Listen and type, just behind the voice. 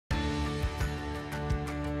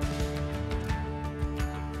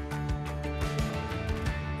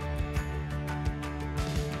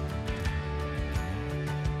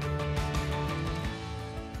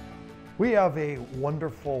We have a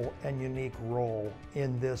wonderful and unique role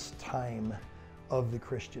in this time of the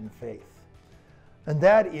Christian faith. And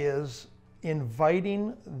that is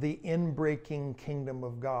inviting the inbreaking kingdom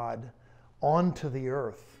of God onto the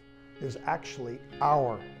earth is actually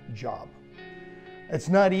our job. It's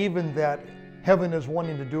not even that heaven is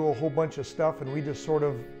wanting to do a whole bunch of stuff and we just sort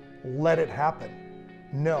of let it happen.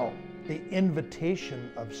 No, the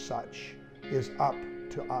invitation of such is up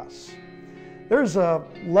to us. There's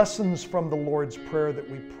lessons from the Lord's Prayer that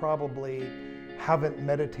we probably haven't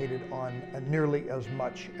meditated on nearly as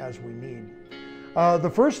much as we need. The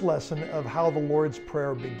first lesson of how the Lord's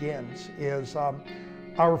Prayer begins is,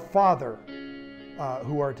 Our Father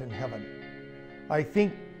who art in heaven. I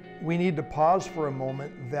think we need to pause for a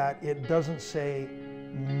moment that it doesn't say,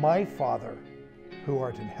 my Father who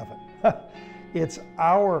art in heaven. It's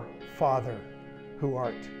our Father who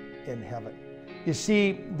art in heaven. You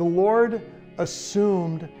see, the Lord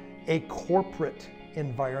assumed a corporate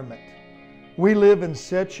environment. We live in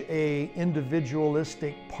such an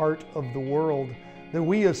individualistic part of the world that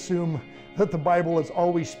we assume that the Bible is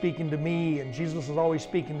always speaking to me and Jesus is always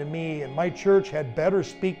speaking to me and my church had better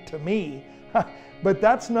speak to me. But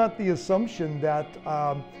that's not the assumption that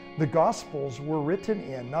the Gospels were written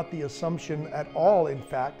in, not the assumption at all, in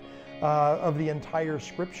fact, of the entire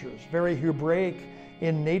Scriptures. Very Hebraic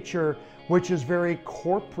in nature, which is very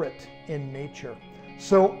corporate in nature.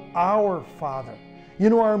 So our Father. You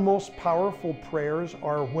know, our most powerful prayers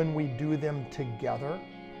are when we do them together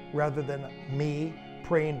rather than me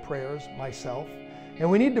praying prayers myself. And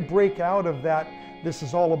we need to break out of that this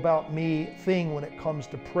is all about me thing when it comes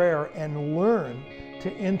to prayer and learn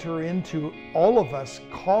to enter into all of us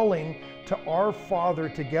calling to our Father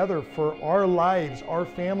together for our lives, our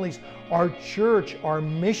families, our church, our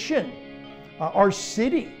mission, our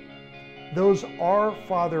city. Those Our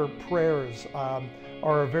Father prayers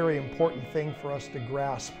are a very important thing for us to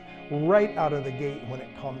grasp right out of the gate when it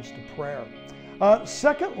comes to prayer.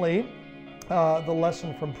 Secondly, the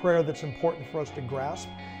lesson from prayer that's important for us to grasp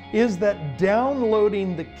is that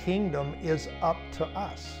downloading the kingdom is up to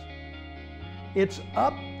us. It's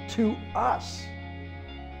up to us.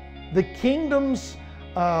 The kingdom's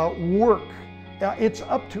work, it's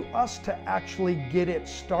up to us to actually get it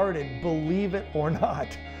started, believe it or not.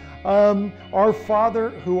 Our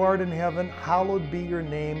Father who art in heaven, hallowed be your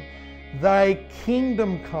name. Thy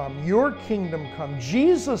kingdom come, your kingdom come.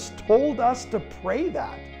 Jesus told us to pray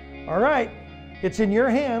that. All right, it's in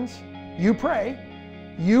your hands. You pray.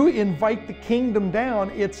 You invite the kingdom down.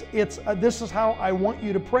 This is how I want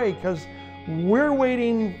you to pray because we're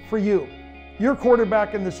waiting for you. You're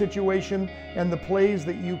quarterback in the situation and the plays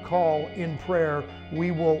that you call in prayer,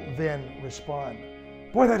 we will then respond.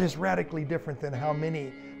 Boy, that is radically different than how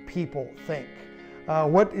many people think.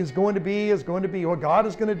 What is going to be is going to be. What God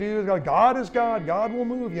is going to do is God is God. God will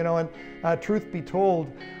move, you know. And truth be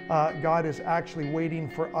told, God is actually waiting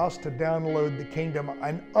for us to download the kingdom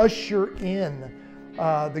and usher in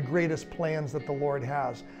the greatest plans that the Lord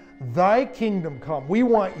has. Thy kingdom come. We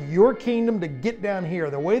want your kingdom to get down here.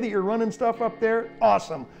 The way that you're running stuff up there,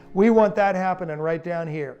 awesome. We want that happening right down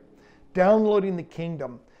here. Downloading the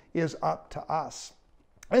kingdom is up to us.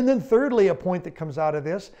 And then thirdly, a point that comes out of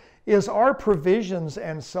this is our provisions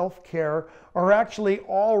and self-care are actually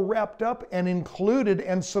all wrapped up and included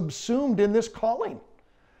and subsumed in this calling.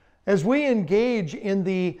 As we engage in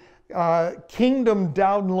the kingdom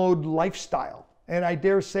download lifestyle, and I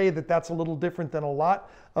dare say that that's a little different than a lot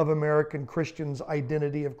of American Christians'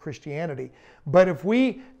 identity of Christianity. But if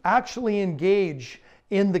we actually engage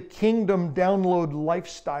in the kingdom download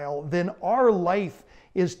lifestyle, then our life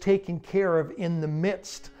is taken care of in the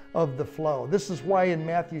midst of the flow. This is why in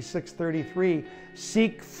Matthew 6:33,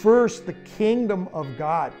 seek first the kingdom of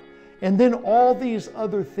God, and then all these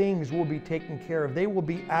other things will be taken care of. They will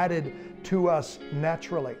be added to us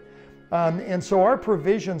naturally. And so our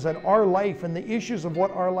provisions and our life and the issues of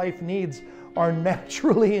what our life needs are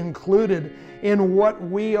naturally included in what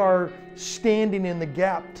we are standing in the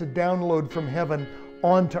gap to download from heaven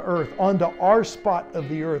onto earth, onto our spot of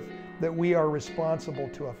the earth that we are responsible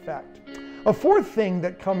to affect. A fourth thing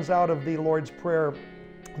that comes out of the Lord's Prayer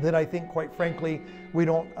that I think, quite frankly, we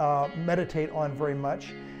don't meditate on very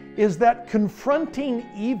much is that confronting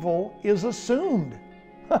evil is assumed.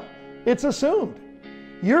 It's assumed.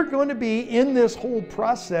 You're going to be in this whole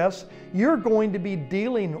process, you're going to be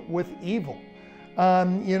dealing with evil.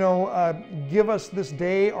 Give us this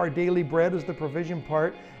day our daily bread is the provision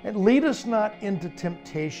part, and lead us not into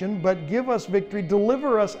temptation, but give us victory,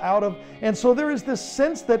 deliver us out of. And so there is this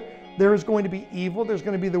sense that there is going to be evil. There's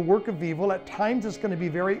going to be the work of evil. At times it's going to be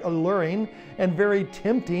very alluring and very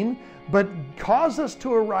tempting, but cause us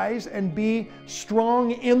to arise and be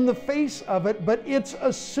strong in the face of it. But it's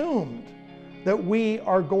assumed that we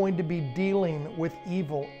are going to be dealing with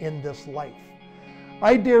evil in this life.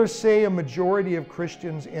 I dare say a majority of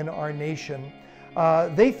Christians in our nation,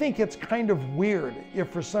 they think it's kind of weird if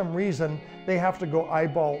for some reason they have to go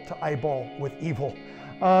eyeball to eyeball with evil.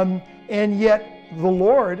 And yet the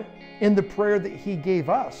Lord, in the prayer that He gave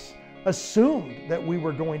us, assumed that we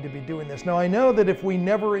were going to be doing this. Now I know that if we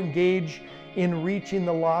never engage in reaching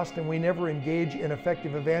the lost and we never engage in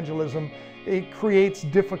effective evangelism, it creates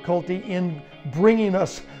difficulty in bringing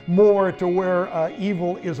us more to where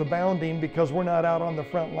evil is abounding because we're not out on the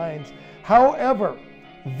front lines. However,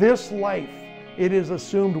 this life, it is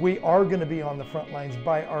assumed we are going to be on the front lines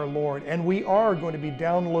by our Lord, and we are going to be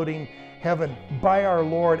downloading heaven by our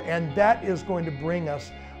Lord, and that is going to bring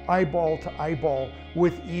us eyeball to eyeball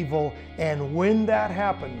with evil. And when that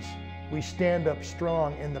happens, we stand up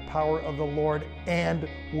strong in the power of the Lord and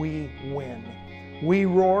we win. We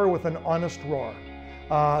roar with an honest roar.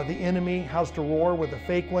 The enemy has to roar with a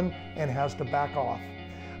fake one and has to back off.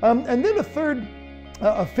 And then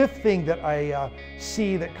a fifth thing that I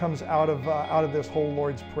see that comes out of this whole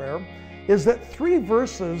Lord's Prayer is that 3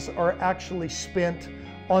 verses are actually spent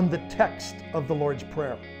on the text of the Lord's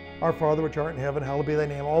Prayer. Our Father which art in heaven, hallowed be thy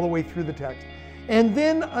name, all the way through the text. And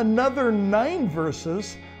then another 9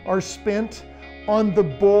 verses are spent on the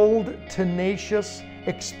bold, tenacious,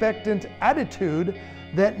 expectant attitude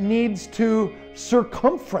that needs to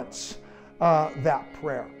circumference that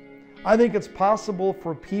prayer. I think it's possible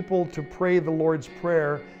for people to pray the Lord's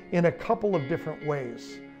Prayer in a couple of different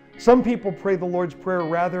ways. Some people pray the Lord's Prayer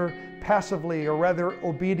rather passively or rather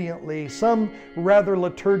obediently, some rather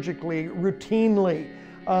liturgically, routinely,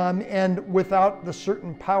 and without the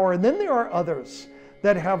certain power. And then there are others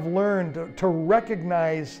that have learned to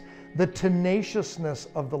recognize the tenaciousness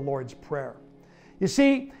of the Lord's Prayer. You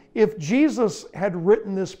see, if Jesus had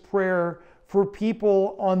written this prayer for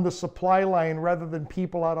people on the supply line rather than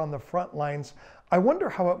people out on the front lines, I wonder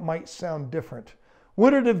how it might sound different.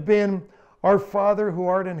 Would it have been, Our Father who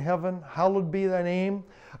art in heaven, hallowed be thy name.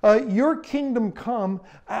 Your kingdom come,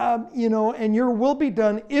 and your will be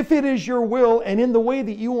done if it is your will and in the way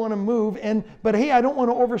that you want to move. But hey, I don't want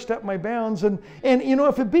to overstep my bounds. And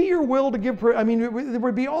if it be your will to give prayer, there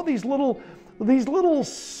would be all these little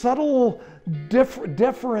subtle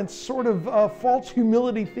deference, sort of false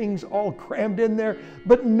humility things all crammed in there.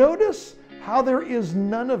 But notice how there is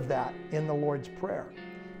none of that in the Lord's Prayer.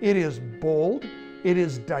 It is bold, it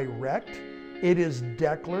is direct, it is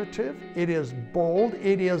declarative, it is bold,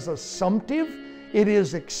 it is assumptive, it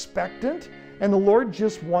is expectant. And the Lord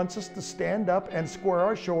just wants us to stand up and square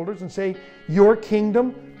our shoulders and say, your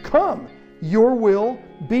kingdom come, your will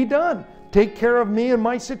be done. Take care of me and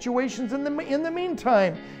my situations in the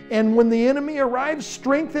meantime. And when the enemy arrives,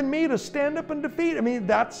 strengthen me to stand up and defeat.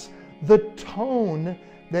 That's the tone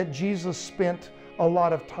that Jesus spent a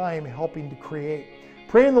lot of time helping to create.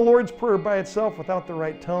 Praying the Lord's Prayer by itself without the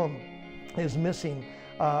right tone is missing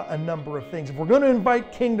a number of things. If we're going to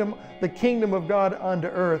invite the kingdom of God onto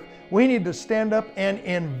earth, we need to stand up and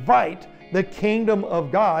invite the kingdom of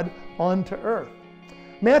God onto earth.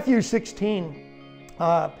 Matthew 16,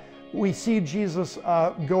 we see Jesus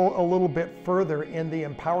go a little bit further in the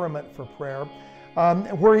empowerment for prayer,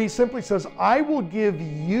 where he simply says, I will give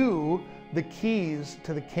you the keys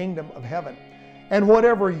to the kingdom of heaven. And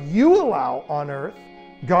whatever you allow on earth,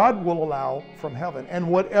 God will allow from heaven. And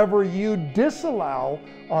whatever you disallow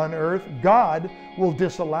on earth, God will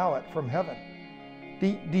disallow it from heaven.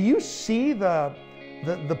 Do you see the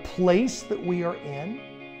place that we are in?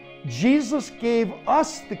 Jesus gave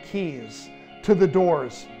us the keys to the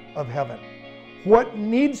doors of heaven. What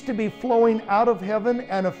needs to be flowing out of heaven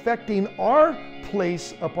and affecting our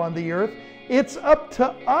place upon the earth, it's up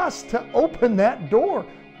to us to open that door.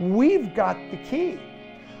 We've got the key.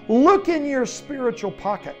 Look in your spiritual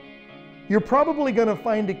pocket. You're probably going to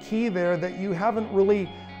find a key there that you haven't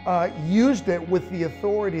really used it with the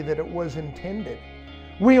authority that it was intended.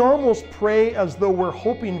 We almost pray as though we're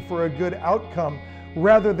hoping for a good outcome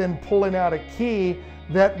rather than pulling out a key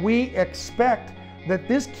that we expect that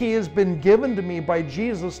this key has been given to me by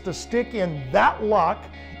Jesus to stick in that lock,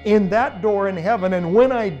 in that door in heaven. And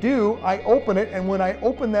when I do, I open it. And when I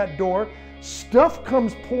open that door, stuff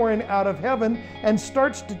comes pouring out of heaven and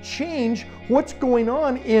starts to change what's going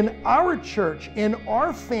on in our church, in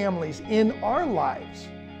our families, in our lives.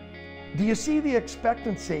 Do you see the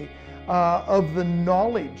expectancy of the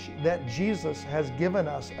knowledge that Jesus has given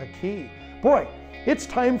us a key? Boy, It's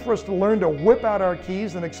time for us to learn to whip out our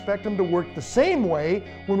keys and expect them to work the same way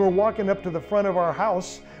when we're walking up to the front of our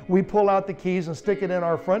house. We pull out the keys and stick it in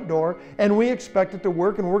our front door, and we expect it to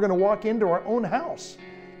work, and we're going to walk into our own house.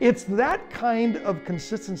 It's that kind of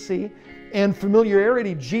consistency and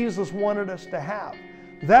familiarity Jesus wanted us to have.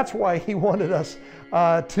 That's why he wanted us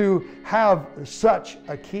to have such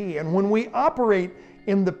a key. And when we operate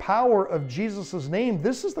in the power of Jesus' name,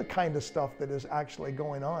 this is the kind of stuff that is actually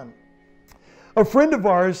going on. A friend of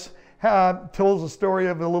ours tells a story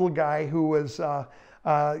of a little guy who was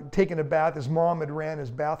taking a bath. His mom had ran his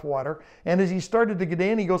bath water, and as he started to get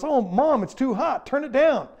in, he goes, "Oh, Mom, it's too hot, turn it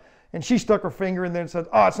down." And she stuck her finger in there and said,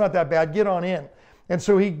 "Oh, it's not that bad, get on in." And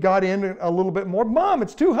so he got in a little bit more. "Mom,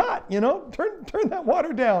 it's too hot, turn that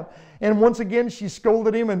water down." And once again, she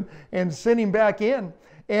scolded him and sent him back in.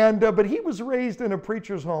 But he was raised in a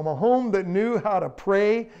preacher's home, a home that knew how to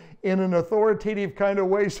pray in an authoritative kind of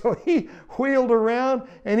way. So he wheeled around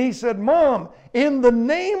and he said, "Mom, in the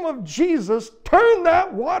name of Jesus, turn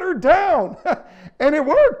that water down." And it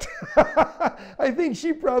worked. I think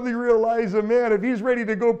she probably realized, man, if he's ready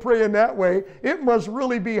to go pray in that way, it must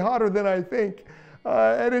really be hotter than I think.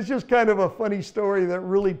 And it's just kind of a funny story that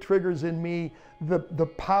really triggers in me the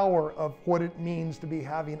power of what it means to be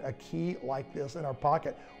having a key like this in our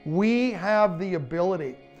pocket. We have the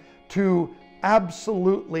ability to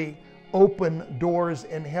absolutely open doors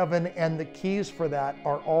in heaven, and the keys for that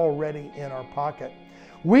are already in our pocket.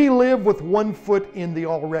 We live with one foot in the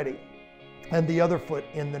already and the other foot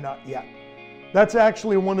in the not yet. That's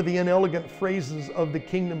actually one of the inelegant phrases of the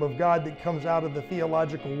kingdom of God that comes out of the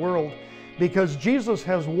theological world, because Jesus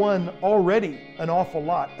has won already an awful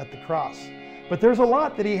lot at the cross. But there's a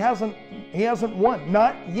lot that he hasn't won,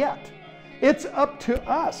 not yet. It's up to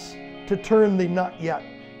us to turn the not yet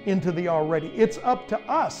into the already. It's up to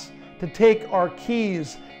us to take our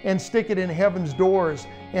keys and stick it in heaven's doors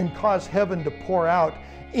and cause heaven to pour out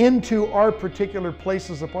into our particular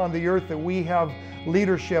places upon the earth that we have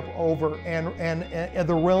leadership over, and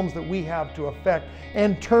the realms that we have to affect,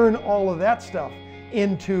 and turn all of that stuff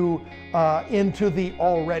into the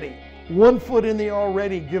already. One foot in the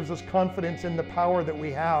already gives us confidence in the power that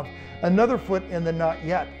we have. Another foot in the not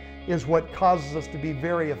yet is what causes us to be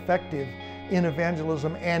very effective in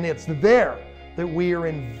evangelism, and it's there that we are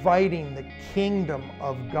inviting the kingdom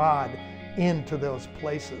of God into those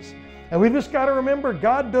places. And we've just got to remember,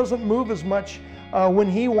 God doesn't move as much when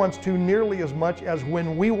he wants to, nearly as much as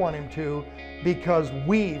when we want him to, because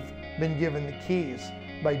we've been given the keys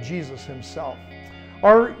by Jesus himself.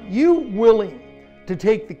 Are you willing to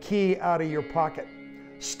take the key out of your pocket,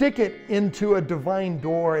 stick it into a divine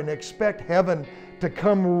door, and expect heaven to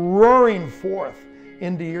come roaring forth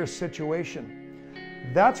into your situation?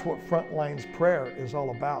 That's what Frontlines prayer is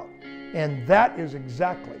all about. And that is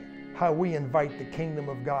exactly how we invite the kingdom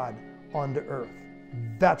of God onto earth.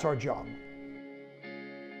 That's our job.